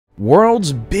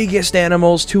World's biggest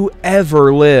animals to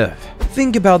ever live.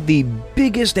 Think about the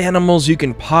biggest animals you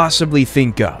can possibly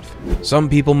think of. Some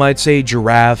people might say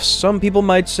giraffes, some people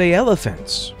might say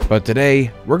elephants. But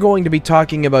today, we're going to be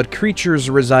talking about creatures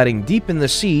residing deep in the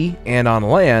sea and on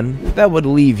land that would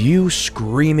leave you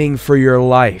screaming for your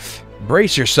life.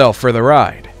 Brace yourself for the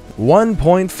ride.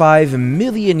 1.5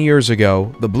 million years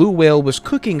ago, the blue whale was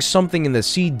cooking something in the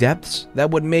sea depths that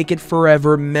would make it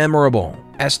forever memorable.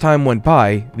 As time went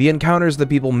by, the encounters the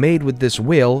people made with this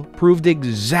whale proved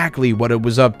exactly what it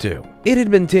was up to. It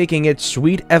had been taking its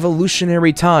sweet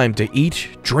evolutionary time to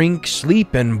eat, drink,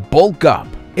 sleep, and bulk up.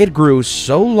 It grew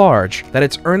so large that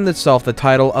it's earned itself the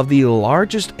title of the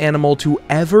largest animal to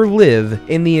ever live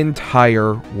in the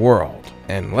entire world.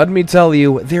 And let me tell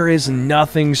you, there is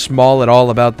nothing small at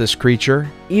all about this creature.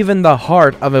 Even the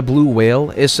heart of a blue whale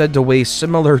is said to weigh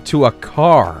similar to a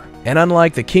car. And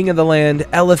unlike the king of the land,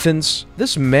 elephants,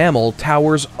 this mammal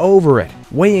towers over it,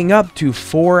 weighing up to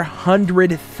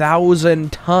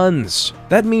 400,000 tons.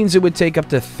 That means it would take up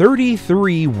to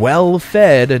 33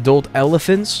 well-fed adult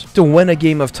elephants to win a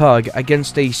game of tug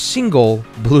against a single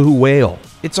blue whale.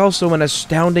 It's also an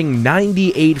astounding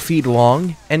 98 feet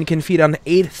long and can feed on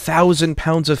 8,000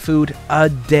 pounds of food a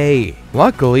day.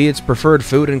 Luckily, its preferred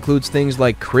food includes things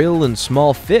like krill and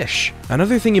small fish.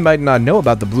 Another thing you might not know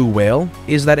about the blue whale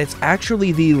is that it's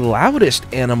actually the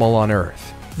loudest animal on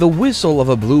Earth. The whistle of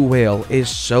a blue whale is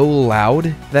so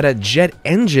loud that a jet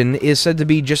engine is said to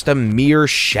be just a mere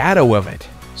shadow of it.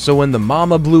 So when the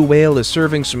mama blue whale is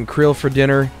serving some krill for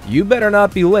dinner, you better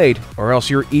not be late or else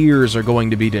your ears are going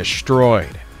to be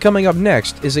destroyed. Coming up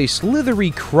next is a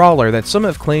slithery crawler that some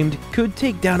have claimed could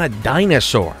take down a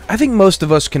dinosaur. I think most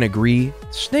of us can agree,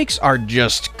 snakes are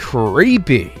just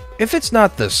creepy. If it's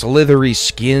not the slithery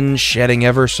skin shedding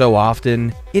ever so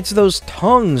often, it's those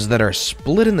tongues that are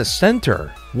split in the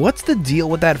center. What's the deal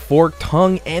with that forked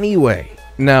tongue anyway?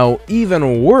 Now,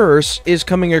 even worse is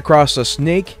coming across a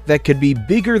snake that could be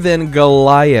bigger than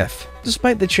Goliath.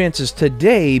 Despite the chances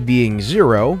today being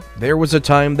zero, there was a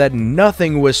time that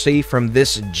nothing was safe from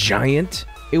this giant.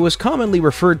 It was commonly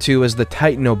referred to as the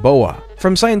titanoboa.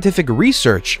 From scientific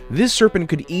research, this serpent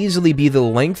could easily be the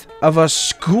length of a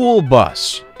school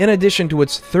bus. In addition to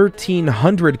its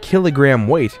 1,300 kilogram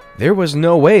weight, there was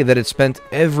no way that it spent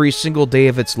every single day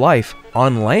of its life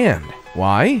on land.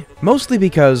 Why? Mostly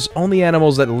because only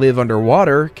animals that live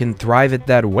underwater can thrive at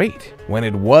that weight. When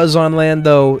it was on land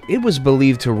though, it was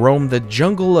believed to roam the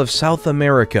jungle of South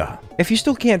America. If you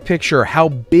still can't picture how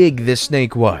big this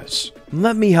snake was,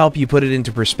 let me help you put it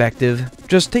into perspective.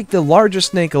 Just take the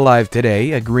largest snake alive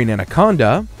today, a green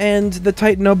anaconda, and the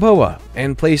titanoboa,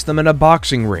 and place them in a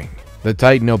boxing ring. The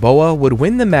titanoboa would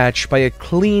win the match by a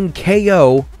clean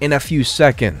KO in a few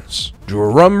seconds.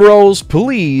 Drum rolls,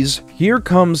 please. Here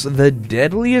comes the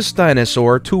deadliest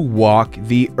dinosaur to walk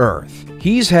the earth.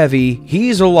 He's heavy,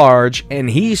 he's large, and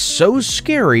he's so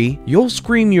scary, you'll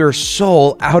scream your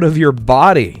soul out of your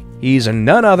body. He's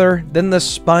none other than the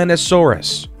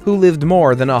Spinosaurus, who lived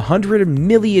more than 100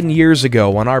 million years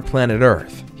ago on our planet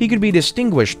Earth. He could be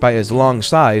distinguished by his long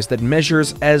size that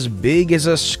measures as big as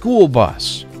a school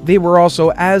bus. They were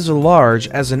also as large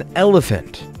as an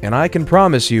elephant, and I can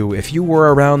promise you, if you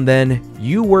were around then,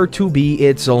 you were to be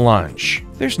its lunch.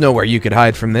 There's nowhere you could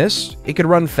hide from this. It could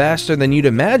run faster than you'd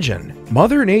imagine.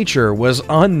 Mother Nature was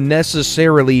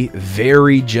unnecessarily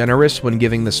very generous when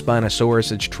giving the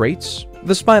Spinosaurus its traits.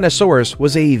 The Spinosaurus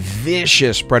was a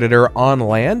vicious predator on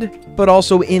land, but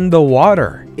also in the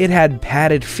water. It had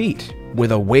padded feet,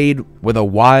 with a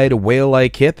wide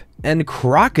whale-like hip, and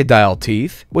crocodile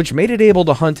teeth, which made it able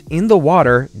to hunt in the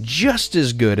water just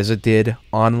as good as it did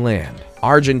on land.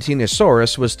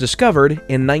 Argentinosaurus was discovered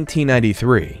in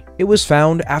 1993. It was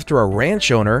found after a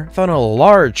ranch owner found a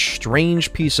large,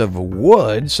 strange piece of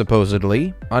wood,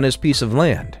 supposedly, on his piece of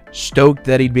land. Stoked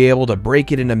that he'd be able to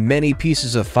break it into many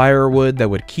pieces of firewood that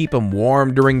would keep him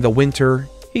warm during the winter,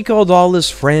 he called all his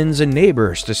friends and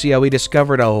neighbors to see how he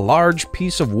discovered a large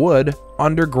piece of wood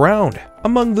underground.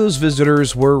 Among those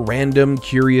visitors were random,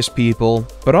 curious people,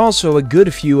 but also a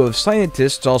good few of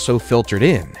scientists also filtered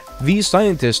in. These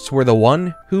scientists were the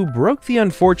one who broke the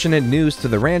unfortunate news to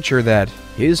the rancher that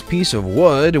his piece of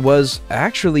wood was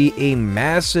actually a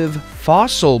massive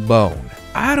fossil bone.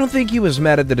 I don't think he was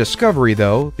mad at the discovery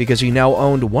though, because he now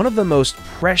owned one of the most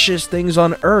precious things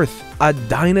on Earth, a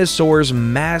dinosaur's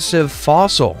massive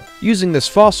fossil. Using this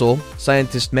fossil,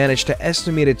 scientists managed to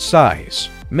estimate its size.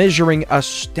 measuring a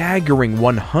staggering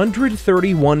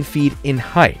 131 feet in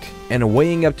height and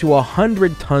weighing up to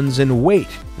 100 tons in weight.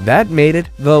 That made it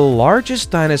the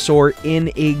largest dinosaur in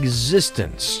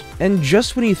existence. And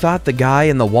just when you thought the guy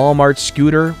in the Walmart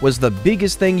scooter was the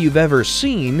biggest thing you've ever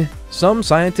seen, some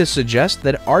scientists suggest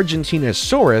that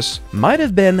Argentinosaurus might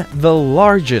have been the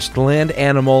largest land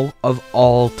animal of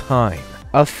all time.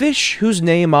 A fish whose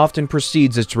name often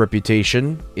precedes its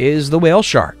reputation is the whale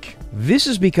shark. This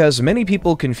is because many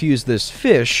people confuse this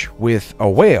fish with a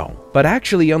whale, but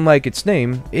actually, unlike its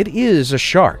name, it is a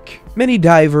shark. Many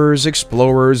divers,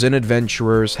 explorers, and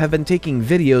adventurers have been taking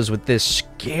videos with this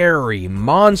scary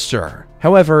monster.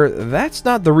 However, that's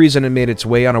not the reason it made its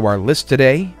way onto our list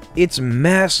today. Its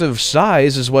massive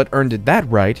size is what earned it that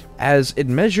right, as it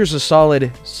measures a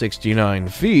solid 69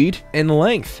 feet in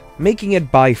length, making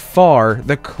it by far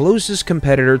the closest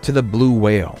competitor to the blue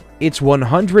whale. Its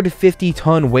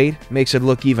 150-ton weight makes it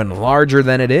look even larger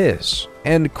than it is.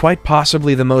 And quite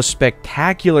possibly the most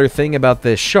spectacular thing about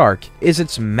this shark is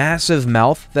its massive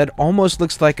mouth that almost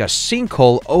looks like a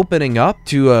sinkhole opening up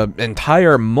to an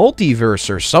entire multiverse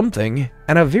or something.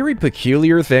 And a very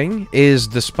peculiar thing is,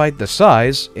 despite the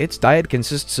size, its diet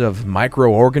consists of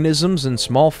microorganisms and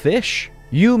small fish.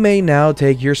 You may now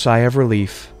take your sigh of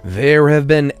relief. There have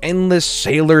been endless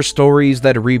sailor stories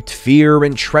that reaped fear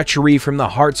and treachery from the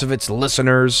hearts of its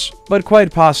listeners, but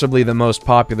quite possibly the most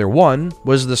popular one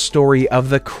was the story of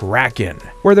the Kraken,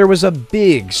 where there was a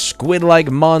big squid-like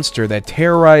monster that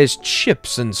terrorized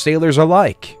ships and sailors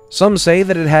alike. Some say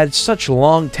that it had such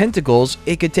long tentacles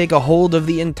it could take a hold of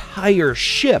the entire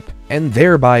ship and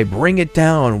thereby bring it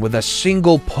down with a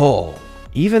single pull.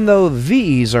 Even though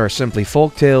these are simply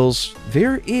folktales,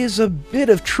 there is a bit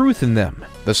of truth in them.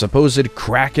 The supposed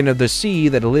kraken of the sea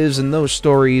that lives in those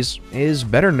stories is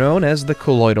better known as the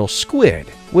colloidal squid,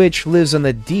 which lives in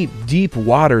the deep, deep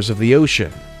waters of the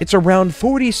ocean. It's around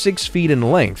 46 feet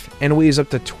in length and weighs up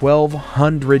to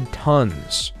 1,200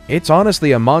 tons. It's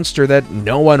honestly a monster that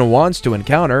no one wants to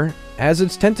encounter, as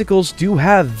its tentacles do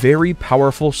have very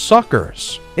powerful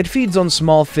suckers. It feeds on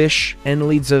small fish and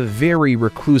leads a very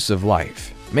reclusive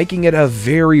life, making it a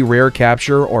very rare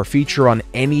capture or feature on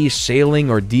any sailing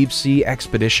or deep-sea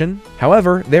expedition.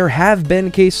 However, there have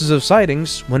been cases of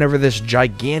sightings whenever this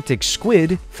gigantic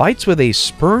squid fights with a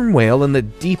sperm whale in the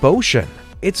deep ocean.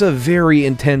 It's a very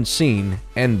intense scene,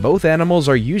 and both animals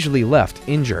are usually left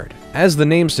injured. As the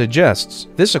name suggests,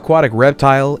 this aquatic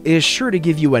reptile is sure to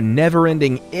give you a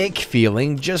never-ending ick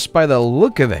feeling just by the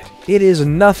look of it. It is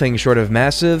nothing short of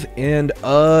massive and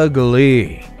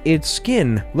ugly. Its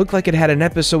skin looked like it had an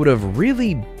episode of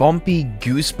really bumpy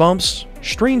Goosebumps.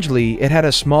 Strangely, it had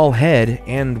a small head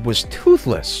and was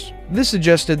toothless. This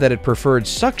suggested that it preferred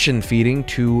suction feeding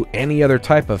to any other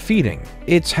type of feeding.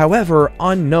 It's, however,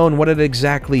 unknown what it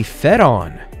exactly fed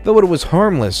on. Though it was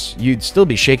harmless, you'd still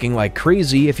be shaking like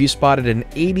crazy if you spotted an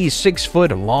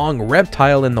 86-foot long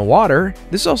reptile in the water.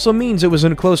 This also means it was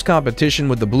in close competition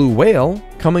with the blue whale,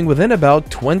 coming within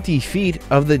about 20 feet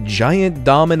of the giant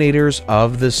dominators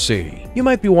of the sea. You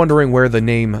might be wondering where the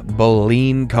name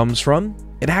baleen comes from.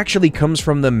 It actually comes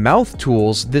from the mouth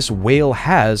tools this whale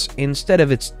has instead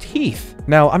of its teeth.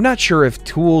 Now, I'm not sure if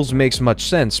tools makes much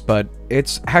sense, but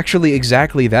it's actually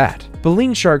exactly that.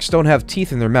 Baleen sharks don't have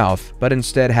teeth in their mouth, but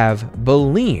instead have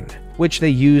baleen, which they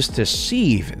use to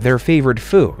sieve their favorite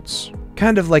foods.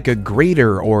 Kind of like a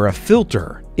grater or a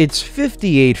filter. It's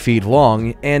 58 feet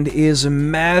long and is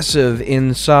massive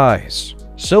in size.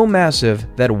 So massive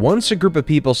that once a group of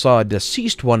people saw a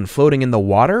deceased one floating in the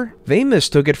water, they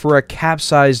mistook it for a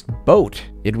capsized boat.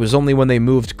 It was only when they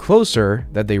moved closer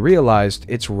that they realized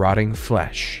its rotting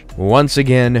flesh. Once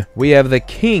again, we have the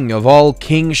king of all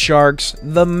king sharks,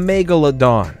 the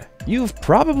megalodon. You've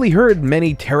probably heard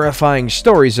many terrifying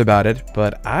stories about it,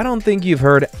 but I don't think you've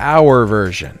heard our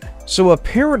version. So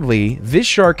apparently, this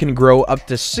shark can grow up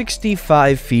to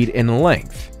 65 feet in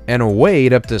length and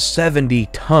weighed up to 70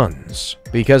 tons.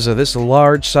 Because of this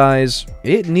large size,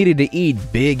 it needed to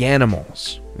eat big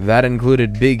animals. That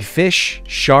included big fish,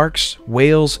 sharks,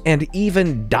 whales, and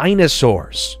even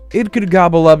dinosaurs. It could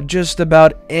gobble up just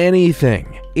about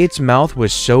anything. Its mouth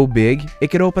was so big, it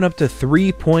could open up to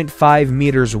 3.5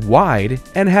 meters wide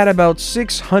and had about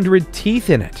 600 teeth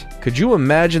in it. Could you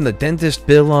imagine the dentist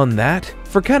bill on that?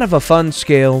 For kind of a fun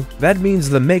scale, that means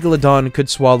the megalodon could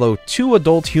swallow 2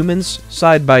 adult humans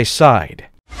side by side.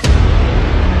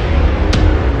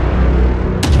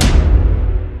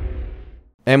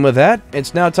 And with that,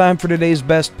 it's now time for today's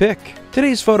best pick.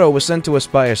 Today's photo was sent to us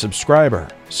by a subscriber,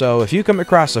 so if you come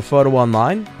across a photo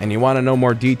online and you want to know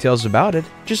more details about it,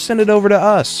 just send it over to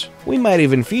us. We might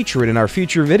even feature it in our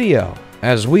future video.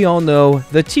 As we all know,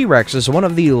 the T-Rex is one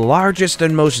of the largest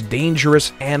and most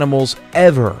dangerous animals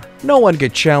ever. No one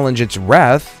could challenge its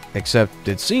wrath, except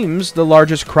it seems the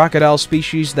largest crocodile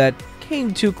species that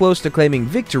came too close to claiming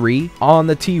victory on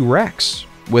the T-Rex.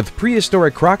 With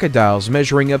prehistoric crocodiles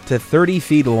measuring up to 30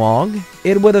 feet long,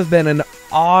 it would have been an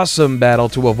awesome battle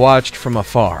to have watched from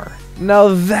afar. Now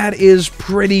that is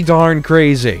pretty darn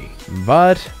crazy,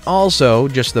 but also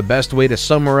just the best way to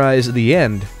summarize the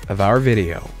end of our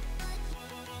video.